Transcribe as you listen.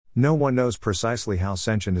No one knows precisely how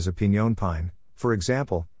sentient is a piñón pine, for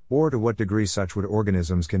example, or to what degree such wood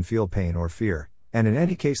organisms can feel pain or fear, and in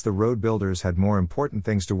any case the road builders had more important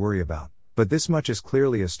things to worry about, but this much is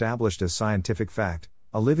clearly established as scientific fact: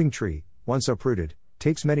 a living tree, once uprooted,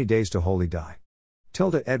 takes many days to wholly die.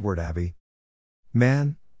 Tilda Edward Abbey.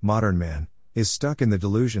 Man, modern man, is stuck in the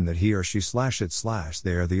delusion that he or she /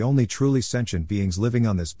 they are the only truly sentient beings living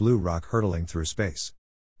on this blue rock hurtling through space.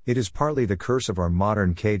 It is partly the curse of our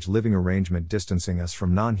modern cage living arrangement distancing us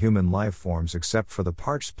from non-human life forms except for the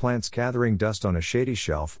parched plants gathering dust on a shady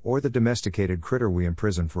shelf or the domesticated critter we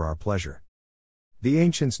imprison for our pleasure. The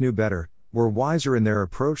ancients knew better, were wiser in their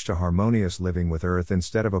approach to harmonious living with Earth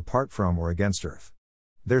instead of apart from or against Earth.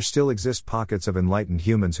 There still exist pockets of enlightened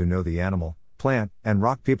humans who know the animal, plant, and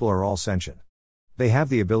rock people are all sentient. They have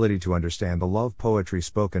the ability to understand the love poetry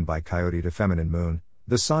spoken by coyote to feminine moon,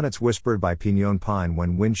 the sonnets whispered by piñón pine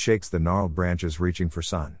when wind shakes the gnarled branches reaching for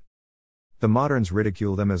sun. The moderns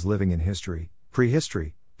ridicule them as living in history,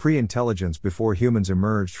 pre-intelligence before humans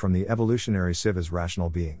emerged from the evolutionary sieve as rational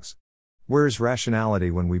beings. Where is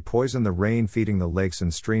rationality when we poison the rain feeding the lakes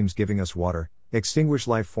and streams giving us water, extinguish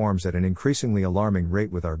life forms at an increasingly alarming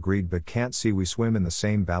rate with our greed but can't see we swim in the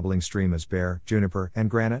same babbling stream as bear, juniper, and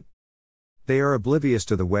granite? They are oblivious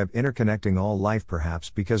to the web interconnecting all life perhaps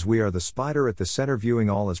because we are the spider at the center viewing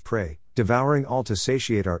all as prey, devouring all to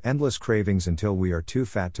satiate our endless cravings until we are too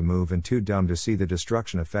fat to move and too dumb to see the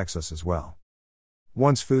destruction affects us as well.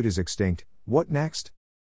 Once food is extinct, what next?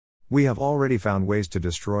 We have already found ways to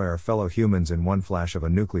destroy our fellow humans in one flash of a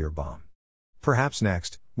nuclear bomb. Perhaps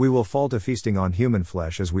next, we will fall to feasting on human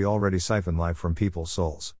flesh as we already siphon life from people's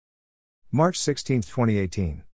souls. March 16, 2018.